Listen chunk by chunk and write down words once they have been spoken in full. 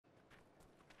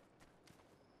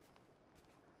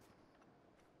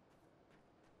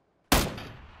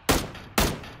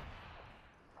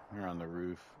on the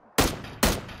roof.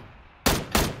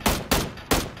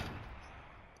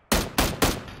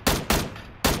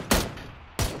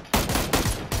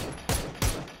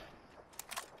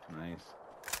 Nice.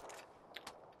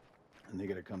 And they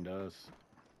gotta come to us.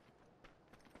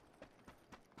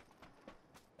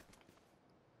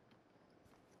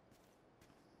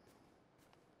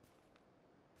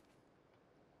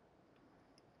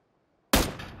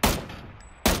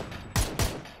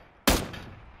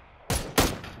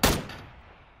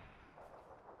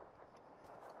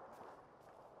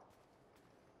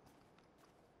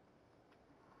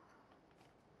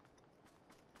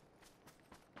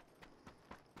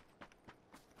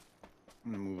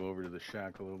 I'm gonna move over to the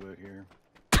shack a little bit here.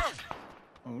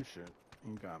 Oh shit,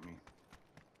 he got me.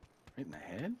 Right in the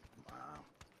head? Wow.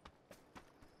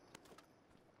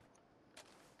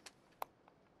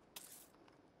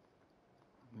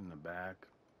 In the back.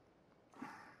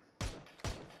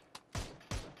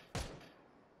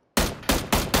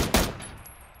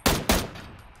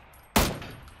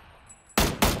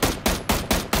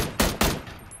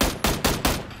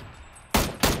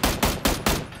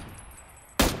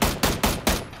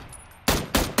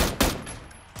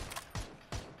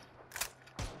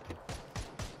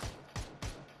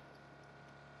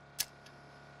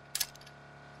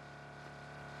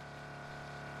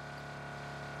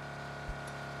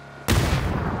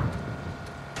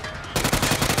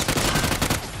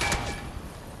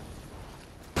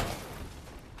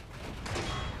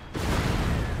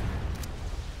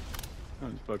 That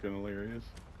was fucking hilarious.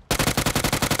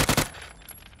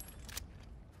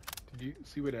 Did you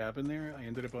see what happened there? I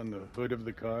ended up on the hood of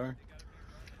the car.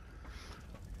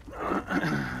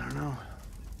 I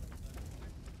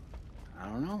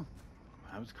don't know.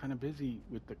 I was kind of busy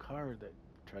with the car that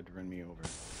tried to run me over.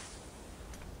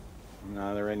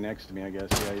 No, they're right next to me, I guess.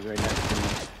 Yeah, he's right next to me.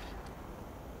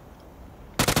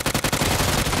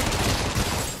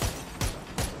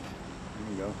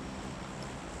 There you go.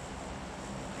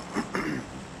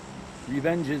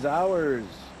 Revenge is ours.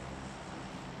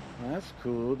 Well, that's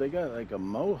cool. They got like a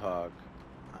mohawk.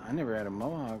 I never had a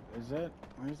mohawk. Is that?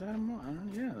 Where's that a mohawk? I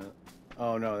don't know. Yeah.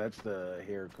 Oh no, that's the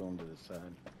hair comb to the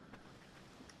side.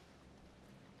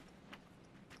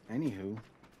 Anywho,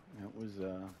 that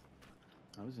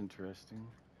was interesting.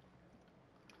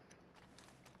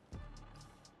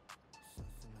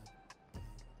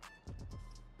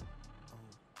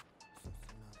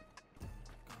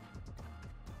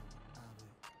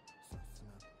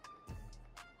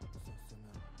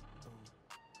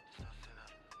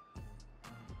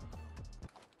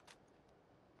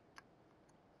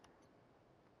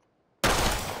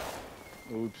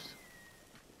 Oops.